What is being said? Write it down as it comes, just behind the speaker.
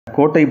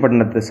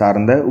கோட்டைப்பட்டினத்தை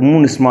சார்ந்த உம்மு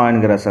நிஸ்மா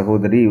என்கிற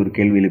சகோதரி ஒரு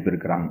கேள்வி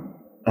எழுப்பியிருக்கிறாங்க.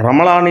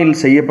 ரமலானில்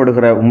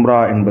செய்யப்படுகிற உம்ரா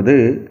என்பது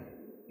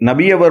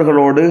நபி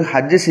அவர்களோடு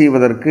ஹஜ்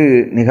செய்வதற்கு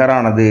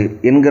நிகரானது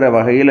என்கிற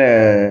வகையில்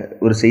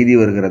ஒரு செய்தி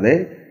வருகிறது.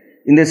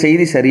 இந்த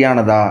செய்தி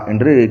சரியானதா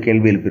என்று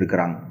கேள்வி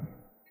எழுப்பியிருக்கிறாங்க.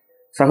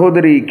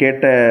 சகோதரி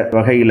கேட்ட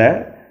வகையில்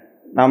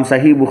நாம்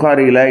சஹீஹ்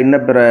புகாரியில் இன்ன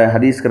பிற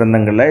ஹதீஸ்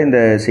கிரந்தங்களில் இந்த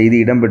செய்தி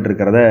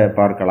இடம்பெற்றிருக்கிறத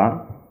பார்க்கலாம்.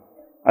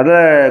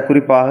 அதில்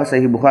குறிப்பாக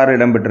சஹீஹ் புகாரில்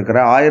இடம்பெற்றிருக்கிற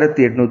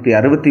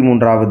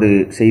 1863வது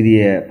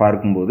செய்தியை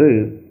பார்க்கும்போது,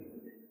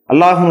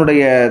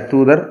 அல்லாஹ்வுடைய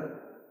தூதர்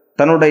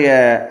தன்னுடைய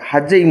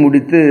ஹஜ்ஜை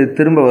முடித்து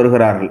திரும்ப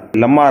வருகிறார்கள்.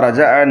 லம்மா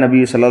ரஜா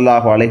நபி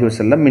ஸல்லல்லாஹு அலைஹி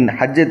வஸல்லம் மின்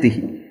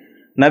ஹஜ்ஜத்திஹி,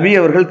 நபி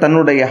அவர்கள்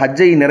தன்னுடைய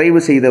ஹஜ்ஜை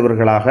நிறைவு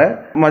செய்தவர்களாக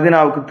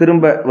மதீனாவுக்கு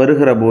திரும்ப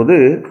வருகிற போது,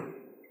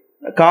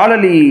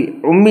 காலலி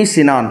உம்மி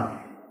சினான்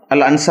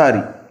அல்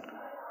அன்சாரி,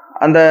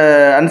 அந்த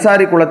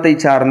அன்சாரி குலத்தை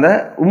சார்ந்த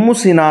உம்மு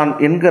சினான்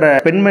என்கிற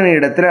பெண்மணி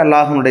இடத்துல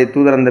அல்லாஹ்வுடைய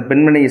தூதர் அந்த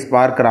பெண்மணியை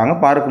பார்க்குறாங்க.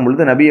 பார்க்கும்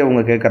பொழுது நபி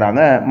அவங்க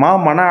கேட்குறாங்க, மா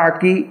மன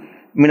ஆக்கி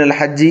மினல்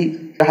ஹஜ்ஜி,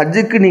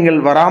 ஹஜ்ஜுக்கு நீங்கள்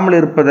வராமல்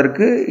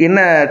இருப்பதற்கு என்ன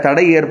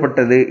தடை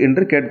ஏற்பட்டது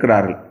என்று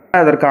கேட்கிறார்கள்.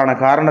 அதற்கான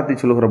காரணத்தை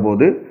சொல்கிற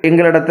போது,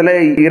 எங்களிடத்தில்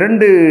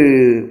 2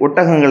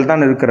 ஒட்டகங்கள்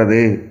தான்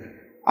இருக்கிறது.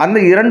 அந்த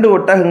 2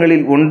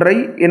 ஒட்டகங்களில் ஒன்றை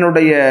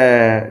என்னுடைய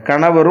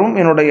கணவரும்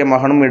என்னுடைய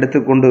மகனும்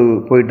எடுத்துக்கொண்டு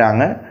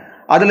போயிட்டாங்க.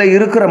 அதில்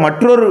இருக்கிற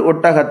மற்றொரு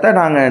ஒட்டகத்தை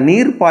நாங்கள்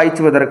நீர்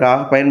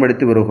பாய்ச்சுவதற்காக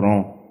பயன்படுத்தி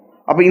வருகிறோம்.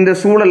 அப்போ இந்த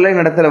சூழலில்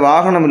என்னிடத்துல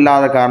வாகனம்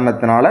இல்லாத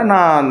காரணத்தினால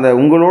நான் அந்த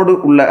உங்களோடு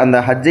உள்ள அந்த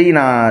ஹஜ்ஜை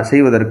நான்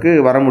செய்வதற்கு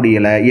வர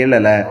முடியலை,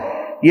 இயலலை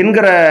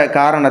என்கிற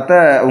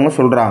காரணத்தை அவங்க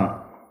சொல்கிறாங்க.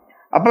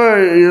 அப்போ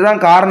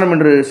இதுதான் காரணம்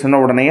என்று சொன்ன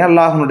உடனே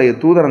அல்லாஹ்வுடைய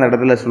தூதர் அந்த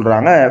இடத்துல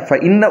சொல்கிறாங்க,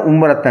 இன்ன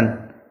உம்ரத்தன்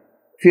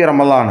ஃபி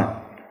ரமலான்,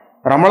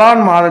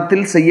 ரமலான்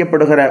மாதத்தில்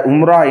செய்யப்படுகிற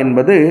உம்ரா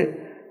என்பது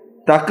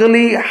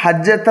தக்லி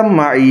ஹஜ்ஜத்தம்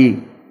மாயி,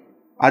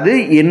 அது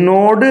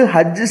என்னோடு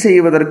ஹஜ்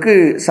செய்வதற்கு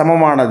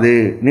சமமானது,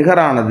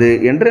 நிகரானது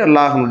என்று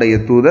அல்லாஹ்வுடைய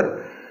தூதர்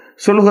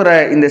சொல்கிற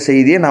இந்த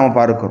செய்தியை நாம்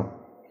பார்க்கிறோம்.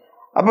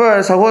 அப்போ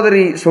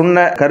சகோதரி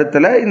சொன்ன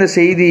கருத்தில் இந்த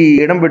செய்தி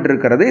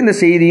இடம்பெற்றிருக்கிறது. இந்த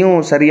செய்தியும்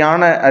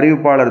சரியான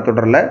அறிவிப்பாளர்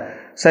தொடரில்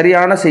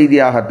சரியான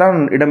செய்தியாகத்தான்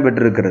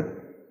இடம்பெற்றிருக்கிறது.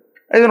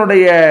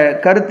 இதனுடைய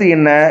கருத்து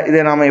என்ன,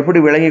 இதை நாம்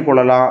எப்படி விளங்கி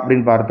கொள்ளலாம்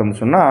அப்படின்னு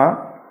பார்த்தோம்னு சொன்னால்,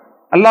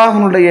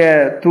 அல்லாஹ்வுடைய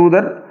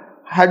தூதர்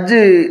ஹஜ்ஜு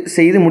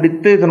செய்து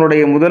முடித்து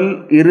தன்னுடைய முதல்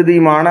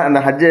இறுதியுமான அந்த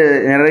ஹஜ்ஜை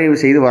நிறைவு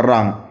செய்து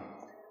வர்றாங்க.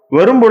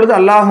 வரும்பொழுது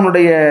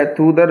அல்லாஹ்வுடைய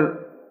தூதர்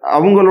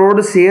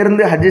அவங்களோடு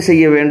சேர்ந்து ஹஜ்ஜு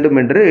செய்ய வேண்டும்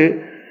என்று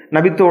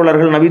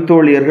நபித்தோழர்கள்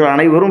நபித்தோழியர்கள்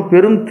அனைவரும்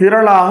பெரும்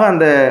திரளாக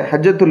அந்த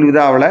ஹஜ்ஜத்துல்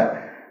விதாவில்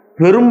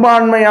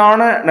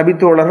பெரும்பான்மையான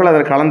நபித்தோழர்கள்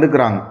அதில்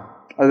கலந்துக்கிறாங்க.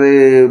 அது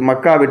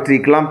மக்கா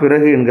வெற்றிக்கெல்லாம்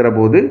பிறகு என்கிற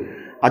போது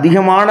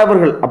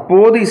அதிகமானவர்கள்,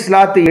 அப்போது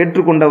இஸ்லாத்தை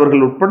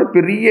ஏற்றுக்கொண்டவர்கள் உட்பட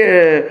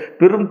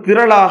பெரும்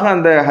திரளாக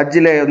அந்த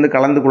ஹஜ்ஜில்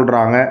கலந்து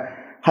கொள்கிறாங்க.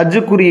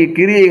 ஹஜ்ஜுக்குரிய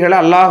கிரியைகளை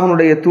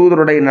அல்லாஹ்வுடைய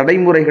தூதருடைய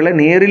நடைமுறைகளை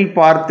நேரில்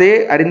பார்த்தே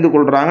அறிந்து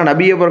கொள்கிறாங்க.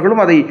 நபி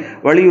அவர்களும் அதை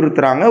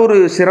வலியுறுத்துகிறாங்க. ஒரு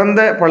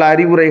சிறந்த பல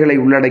அறிவுரைகளை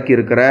உள்ளடக்கி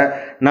இருக்கிற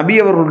நபி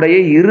அவர்களுடைய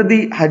இறுதி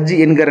ஹஜ்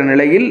என்கிற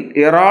நிலையில்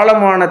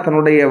ஏராளமான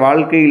தன்னுடைய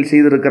வாழ்க்கையில்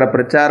செய்திருக்கிற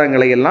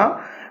பிரச்சாரங்களை எல்லாம்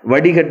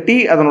வடிகட்டி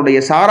அதனுடைய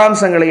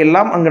சாராம்சங்களை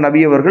எல்லாம் அங்கு நபி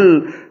அவர்கள்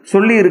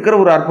சொல்லி இருக்கிற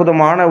ஒரு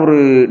அற்புதமான ஒரு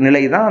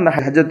நிலை தான் அந்த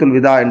ஹஜ்ஜத்துல்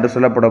விதா என்று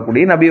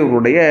சொல்லப்படக்கூடிய நபி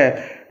அவர்களுடைய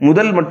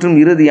முதல் மற்றும்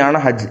இறுதியான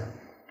ஹஜ்.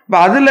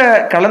 இப்போ அதில்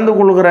கலந்து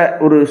கொள்கிற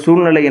ஒரு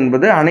சூழ்நிலை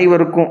என்பது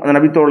அனைவருக்கும் அந்த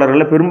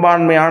நபித்தோழர்களில்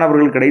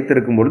பெரும்பான்மையானவர்கள்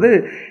கிடைத்திருக்கும் பொழுது,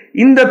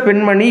 இந்த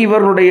பெண்மணி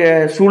இவர்களுடைய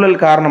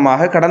சூழல்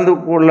காரணமாக கடந்து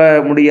கொள்ள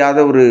முடியாத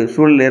ஒரு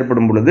சூழல்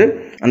ஏற்படும் பொழுது,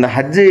 அந்த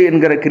ஹஜ்ஜு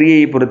என்கிற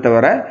கிரியையை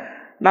பொறுத்தவரை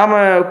நாம்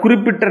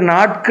குறிப்பிட்ட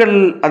நாட்கள்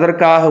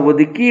அதற்காக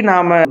ஒதுக்கி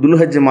நாம்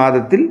துல்ஹஜ்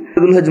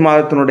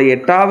மாதத்தினுடைய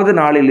 8வது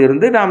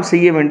நாளிலிருந்து நாம்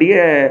செய்ய வேண்டிய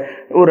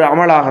ஒரு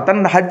அமலாகத்தான்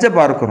இந்த ஹஜ்ஜை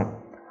பார்க்கிறோம்.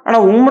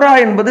 ஆனால் உம்ரா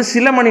என்பது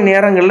சில மணி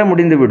நேரங்களில்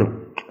முடிந்துவிடும்.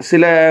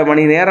 சில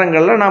மணி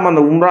நேரங்களில் நாம்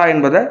அந்த உம்ரா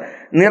என்பதை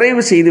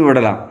நிறைவு செய்து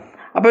விடலாம்.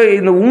 அப்போ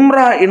இந்த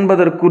உம்ரா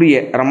என்பதற்குரிய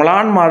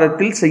ரமலான்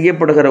மாதத்தில்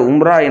செய்யப்படுகிற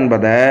உம்ரா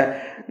என்பதை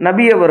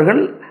நபி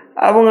அவர்கள்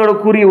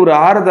அவங்களுக்குரிய ஒரு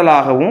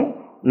ஆறுதலாகவும்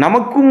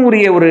நமக்கும்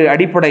உரிய ஒரு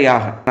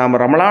அடிப்படையாக, நாம்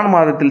ரமலான்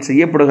மாதத்தில்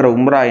செய்யப்படுகிற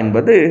உம்ரா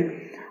என்பது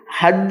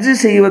ஹஜ்ஜு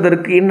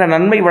செய்வதற்கு என்ன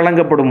நன்மை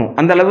வழங்கப்படுமோ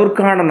அந்த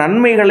அளவிற்கான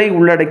நன்மைகளை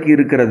உள்ளடக்கி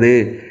இருக்கிறது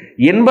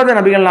என்பதை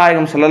நபிகள்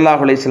நாயகம்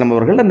ஸல்லல்லாஹு அலைஹி வஸல்லம்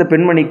அவர்கள் அந்த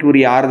பெண்மணிக்கு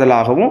உரிய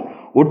ஆறுதலாகவும்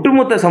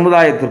ஒட்டுமொத்த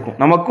சமுதாயத்திற்கும்,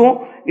 நமக்கும்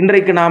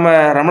இன்றைக்கு நாம்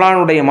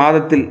ரமலானுடைய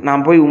மாதத்தில்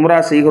நாம் போய் உம்ரா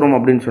செய்கிறோம்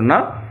அப்படின்னு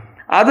சொன்னால்,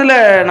 அதில்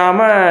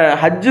நாம்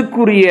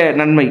ஹஜ்ஜுக்குரிய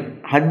நன்மை,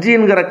 ஹஜ்ஜு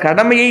என்கிற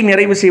கடமையை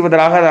நிறைவு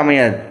செய்வதாக அது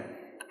அமையாது.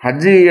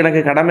 ஹஜ்ஜு எனக்கு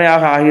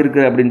கடமையாக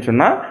ஆகியிருக்கு அப்படின்னு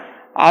சொன்னால்,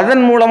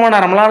 அதன் மூலமாக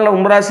நான் ரமலானில்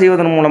உம்ரா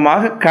செய்வதன்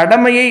மூலமாக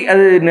கடமையை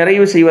அது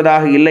நிறைவு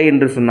செய்வதாக இல்லை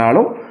என்று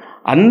சொன்னாலும்,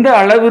 அந்த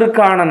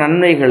அளவிற்கான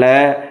நன்மைகளை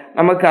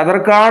நமக்கு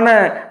அதற்கான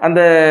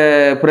அந்த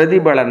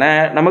பிரதிபலனை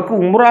நமக்கு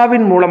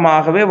உம்ராவின்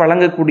மூலமாகவே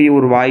வழங்கக்கூடிய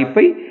ஒரு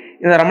வாய்ப்பை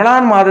இந்த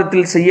ரமலான்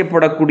மாதத்தில்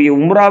செய்யப்படக்கூடிய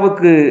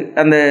உம்ராவுக்கு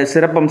அந்த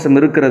சிறப்பம்சம்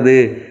இருக்கிறது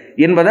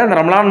என்பதை அந்த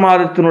ரமலான்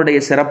மாதத்தினுடைய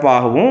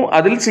சிறப்பாகவும்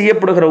அதில்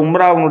செய்யப்படுகிற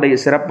உம்ராவினுடைய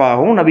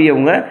சிறப்பாகவும் நபி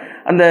அவங்க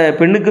அந்த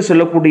பெண்ணுக்கு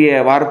சொல்லக்கூடிய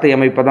வார்த்தை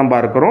அமைப்பை தான்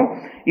பார்க்கிறோம்.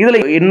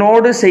 இதில்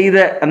என்னோடு செய்த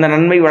அந்த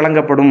நன்மை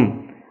வழங்கப்படும்,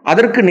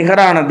 அதற்கு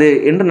நிகரானது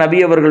என்று நபி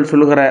அவர்கள்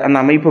சொல்லுகிற அந்த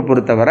அமைப்பை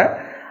பொறுத்தவரை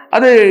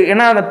அது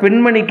ஏன்னா அந்த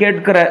பெண்மணி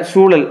கேட்கிற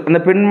சூழல், அந்த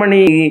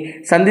பெண்மணி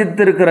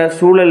சந்தித்திருக்கிற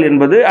சூழல்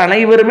என்பது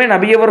அனைவருமே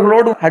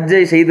நபியவர்களோடு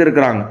ஹஜ்ஜை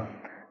செய்திருக்கிறாங்க.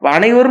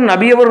 அனைவரும்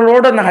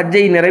நபியவர்களோடு அந்த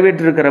ஹஜ்ஜை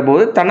நிறைவேற்றிருக்கிற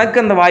போது தனக்கு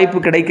அந்த வாய்ப்பு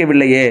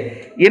கிடைக்கவில்லையே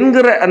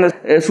என்கிற அந்த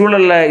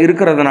சூழலில்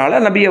இருக்கிறதுனால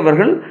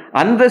நபியவர்கள்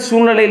அந்த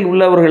சூழ்நிலையில்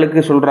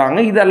உள்ளவர்களுக்கு சொல்கிறாங்க.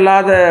 இது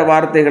அல்லாத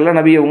வார்த்தைகளில்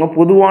நபியவங்க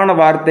பொதுவான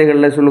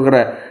வார்த்தைகளில் சொல்கிற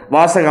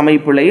வாசக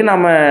அமைப்புலையும்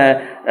நாம்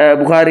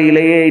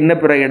புகாரியிலேயே இன்ன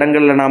பிற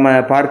இடங்களில் நாம்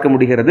பார்க்க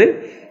முடிகிறது.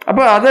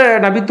 அப்போ அதை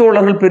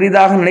நபித்தோழர்கள்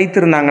பெரிதாக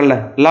நினைத்திருந்தாங்கல்ல,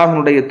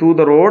 அல்லாஹ்வுடைய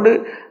தூதரோடு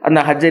அந்த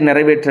ஹஜ்ஜை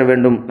நிறைவேற்ற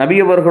வேண்டும்,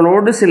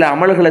 நபியவர்களோடு சில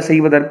அமல்களை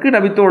செய்வதற்கு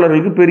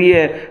நபித்தோழர்களுக்கு பெரிய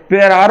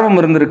பேரார்வம்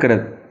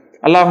இருந்திருக்கிறது.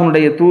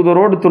 அல்லாஹ்வுடைய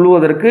தூதரோடு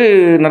தொழுவதற்கு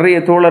நிறைய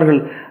தோழர்கள்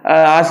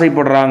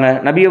ஆசைப்படுறாங்க.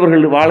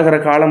 நபியவர்கள் வாழ்கிற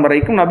காலம்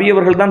வரைக்கும்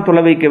நபியவர்கள் தான்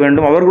தொழ வைக்க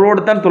வேண்டும்,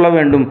 அவர்களோடு தான் தொழ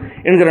வேண்டும்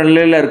என்கிற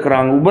நிலையில்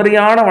இருக்கிறாங்க.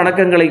 உபரியான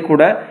வணக்கங்களை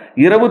கூட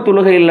இரவு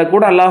தொழுகையில்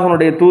கூட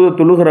அல்லாஹ்வுடைய தூதர்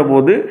தொழுகிற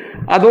போது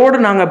அதோடு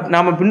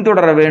நாம்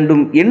பின்தொடர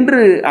வேண்டும்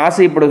என்று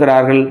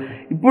ஆசைப்படுகிறார்கள்.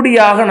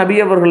 இப்படியாக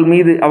நபியவர்கள்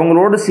மீது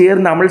அவங்களோடு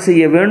சேர்ந்து அமல்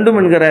செய்ய வேண்டும்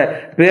என்கிற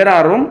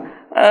பேரார்வம்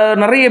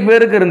நிறைய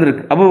பேருக்கு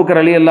இருந்திருக்கு. அபூபக்கர்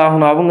ரலியல்லாஹு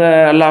அன்ஹு அவங்க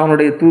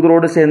அல்லாஹ்வுடைய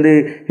தூதரோடு சேர்ந்து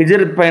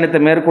ஹிஜ்ரத் பயணத்தை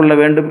மேற்கொள்ள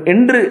வேண்டும்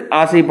என்று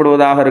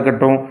ஆசைப்படுவதாக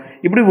இருக்கட்டும்.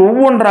 இப்படி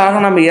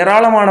ஒவ்வொன்றாக நம்ம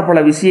ஏராளமான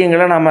பல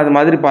விஷயங்களை நாம் அது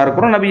மாதிரி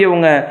பார்க்குறோம். நபி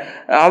அவங்க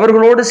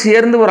அவர்களோடு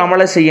சேர்ந்து ஒரு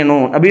அமலை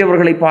செய்யணும், நபி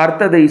அவர்களை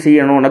பார்த்து அதை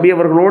செய்யணும், நபி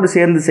அவர்களோடு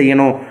சேர்ந்து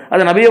செய்யணும்,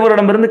 அதை நபி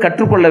அவரிடமிருந்து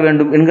கற்றுக்கொள்ள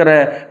வேண்டும் என்கிற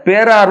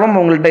பேரார்வம்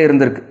அவங்கள்ட்ட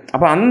இருந்திருக்கு.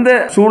 அப்போ அந்த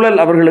சூழல்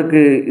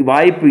அவர்களுக்கு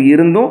வாய்ப்பு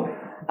இருந்தும்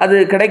அது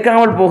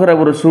கிடைக்காமல் போகிற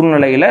ஒரு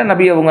சூழ்நிலையில்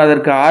நபி அவங்க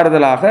அதற்கு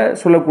ஆறுதலாக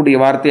சொல்லக்கூடிய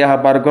வார்த்தையாக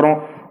பார்க்கிறோம்.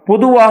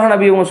 பொதுவாக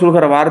நபி அவங்க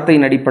சொல்கிற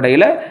வார்த்தையின்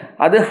அடிப்படையில்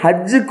அது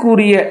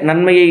ஹஜ்ஜுக்குரிய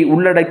நன்மையை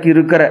உள்ளடக்கி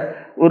இருக்கிற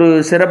ஒரு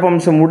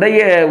சிறப்பம்சம்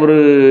உடைய ஒரு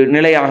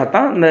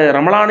நிலையாகத்தான் இந்த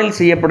ரமலானில்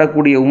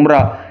செய்யப்படக்கூடிய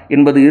உம்ரா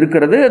என்பது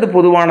இருக்கிறது. அது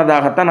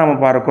பொதுவானதாகத்தான்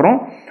நாம் பார்க்கிறோம்.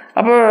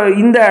 அப்போ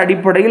இந்த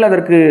அடிப்படையில்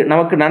அதற்கு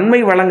நமக்கு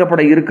நன்மை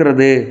வழங்கப்பட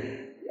இருக்கிறது.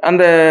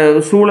 அந்த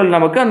சூழல்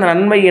நமக்கு அந்த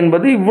நன்மை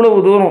என்பது இவ்வளவு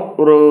தூரம்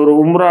ஒரு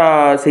உம்ரா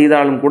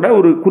செய்தாலும் கூட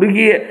ஒரு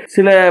குறுகிய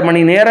சில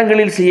மணி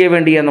நேரங்களில் செய்ய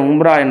வேண்டிய அந்த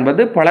உம்ரா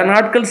என்பது பல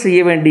நாட்கள்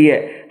செய்ய வேண்டிய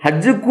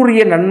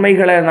ஹஜ்ஜுக்குரிய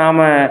நன்மைகளை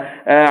நாம்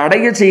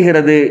அடைய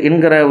செய்கிறது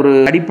என்கிற ஒரு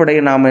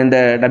அடிப்படையை நாம் இந்த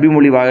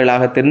நபிமொழி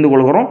வாயிலாக தெரிந்து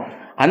கொள்கிறோம்.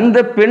 அந்த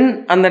பெண்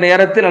அந்த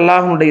நேரத்தில்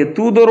அல்லாஹ்வுடைய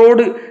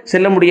தூதரோடு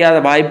செல்ல முடியாத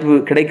வாய்ப்பு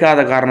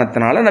கிடைக்காத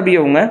காரணத்தினால நபி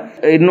அவங்க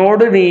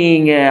என்னோடு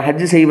நீங்கள்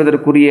ஹஜ்ஜு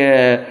செய்வதற்குரிய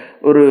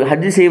ஒரு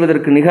ஹஜ்ஜு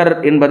செய்வதற்கு நிகர்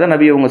என்பதை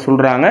நபி அவங்க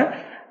சொல்கிறாங்க.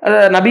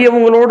 நபி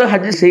அவங்களோடு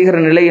ஹஜ்ஜு செய்கிற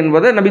நிலை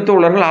என்பதை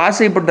நபித்தோழர்கள்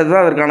ஆசைப்பட்டது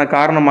தான் அதற்கான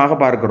காரணமாக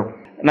பார்க்கிறோம்.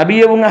 நபி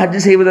அவங்க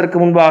ஹஜ்ஜு செய்வதற்கு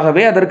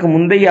முன்பாகவே அதற்கு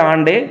முந்தைய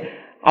ஆண்டே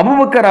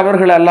அபூபக்கர்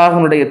அவர்கள்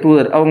அல்லாஹ்வுடைய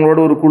தூதர் அவங்களோட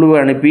ஒரு குழுவை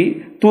அனுப்பி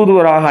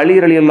தூதுவராக அலி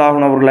ரலியல்லாஹு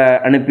அன்ஹு அவர்களை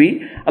அனுப்பி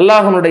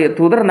அல்லாஹ்வுடைய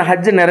தூதர் அந்த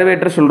ஹஜ்ஜை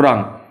நிறைவேற்ற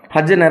சொல்கிறாங்க.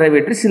 ஹஜ்ஜை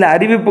நிறைவேற்றி சில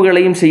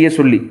அறிவிப்புகளையும் செய்ய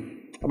சொல்லி,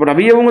 அப்போ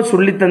நபியவங்க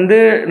சொல்லி தந்து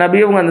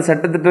நபியவங்க அந்த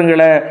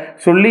சட்டத்திட்டங்களை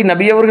சொல்லி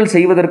நபியவர்கள்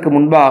செய்வதற்கு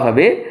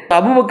முன்பாகவே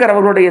அபூபக்கர்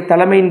அவர்களுடைய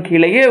தலைமையின்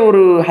கீழேயே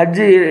ஒரு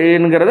ஹஜ்ஜு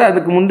என்கிறத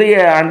அதுக்கு முந்தைய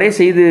ஆண்டே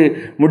செய்து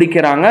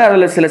முடிக்கிறாங்க.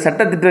 அதில் சில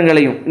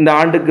சட்டத்திட்டங்களையும் இந்த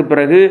ஆண்டுக்கு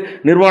பிறகு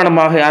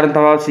நிர்வாணமாக யாரும்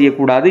தவாஃப்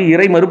செய்யக்கூடாது,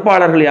 இறை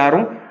மறுப்பாளர்கள்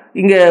யாரும்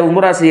இங்கே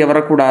உம்ரா செய்ய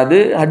வரக்கூடாது,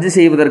 ஹஜ்ஜு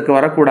செய்வதற்கு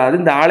வரக்கூடாது,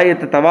 இந்த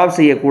ஆலயத்தை தவாஃப்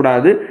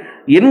செய்யக்கூடாது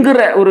என்கிற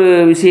ஒரு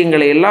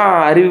விஷயங்களை எல்லாம்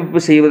அறிவிப்பு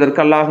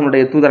செய்வதற்கு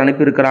அல்லாஹ்வுடைய தூதர்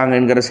அனுப்பியிருக்கிறாங்க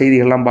என்கிற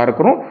செய்திகள்லாம்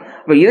பார்க்குறோம்.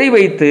 இப்போ இதை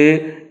வைத்து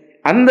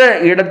அந்த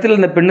இடத்தில்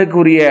இந்த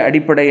பெண்ணுக்குரிய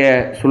அடிப்படையை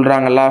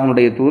சொல்கிறாங்க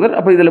அல்லாஹ்வுடைய தூதர்.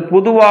 அப்போ இதில்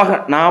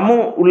பொதுவாக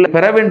நாமும்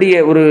பெற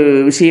வேண்டிய ஒரு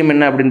விஷயம்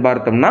என்ன அப்படின்னு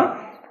பார்த்தோம்னா,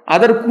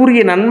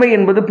 அதற்குரிய நன்மை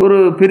என்பது ஒரு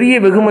பெரிய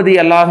வெகுமதி.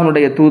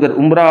 அல்லாஹ்வுடைய தூதர்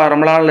உம்ரா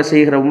ரமலானில்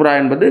செய்கிற உம்ரா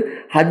என்பது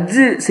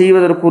ஹஜ்ஜு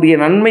செய்வதற்குரிய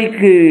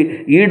நன்மைக்கு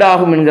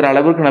ஈடாகும் என்கிற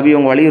அளவுக்கு நபி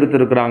அவங்க வலியுறுத்தி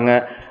இருக்கிறாங்க.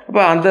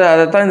 அப்போ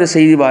அதைத்தான் இந்த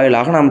செய்தி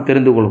வாயிலாக நாம்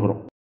தெரிந்து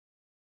கொள்கிறோம்.